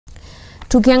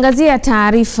Tukiangazia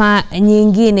taarifa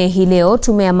nyingine hii leo,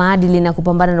 tume ya maadili na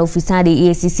kupambana na ufisadi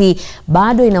EACC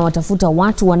bado inawatafuta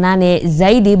watu 8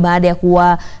 zaidi baada ya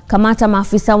kuwakamata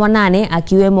maafisa 8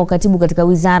 akiwemo katibu katika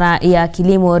Wizara ya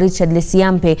Kilimo Richard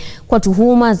Lesiampe kwa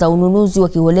tuhuma za ununuzi wa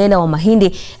kiholela wa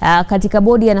mahindi katika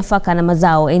bodi ya nafaka na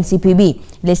mazao NCPB.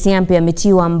 Lesiampe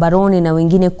ametiwa mbaroni na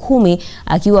wengine 10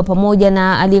 akiwa pamoja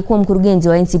na aliyekuwa mkurugenzi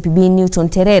wa NCPB Newton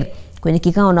Terer. Kwenye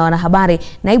kikao na wanahabari,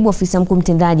 naibu afisa mkuu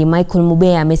mtendaji Michael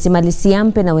Mubea amesema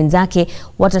Lesiampe na wenzake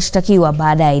watashtakiwa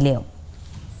baadaye leo.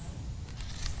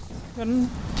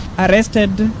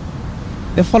 Arrested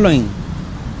the following: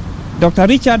 Dr.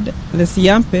 Richard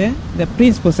Lesiampe, the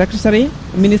Principal Secretary,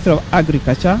 Minister of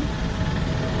Agriculture;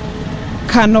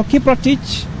 Kano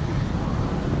Kiprotich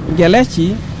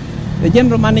Gelechi, the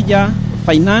General Manager,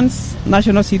 Finance,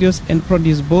 National Cereals and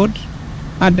Produce Board;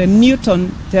 and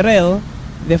Newton Terrell,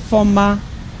 the former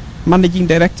Managing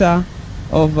Director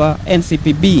of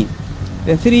NCPB.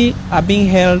 The 3 are being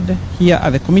held here at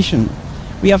the Commission.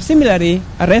 We have similarly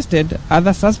arrested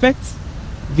other suspects: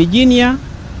 Virginia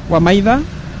Wamaida,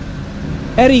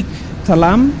 Eric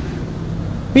Talam,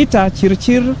 Peter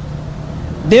Chirchir,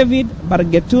 David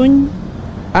Bargetuny,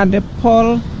 and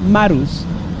Paul Marus.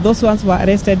 Those ones were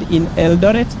arrested in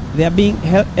Eldoret. They are being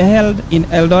held in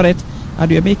Eldoret, and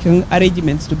we are making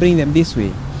arrangements to bring them this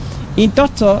way. In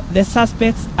total, the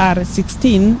suspects are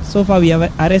 16. So far, we have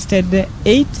arrested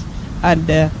 8, and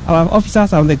our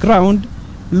officers are on the ground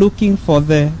looking for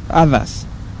the others.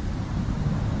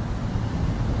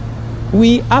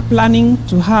 We are planning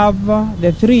to have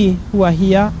the 3 who are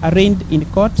here arraigned in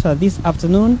court this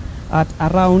afternoon at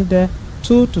around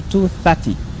 2 to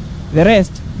 2:30. The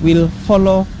rest will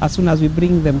follow as soon as we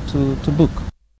bring them to book.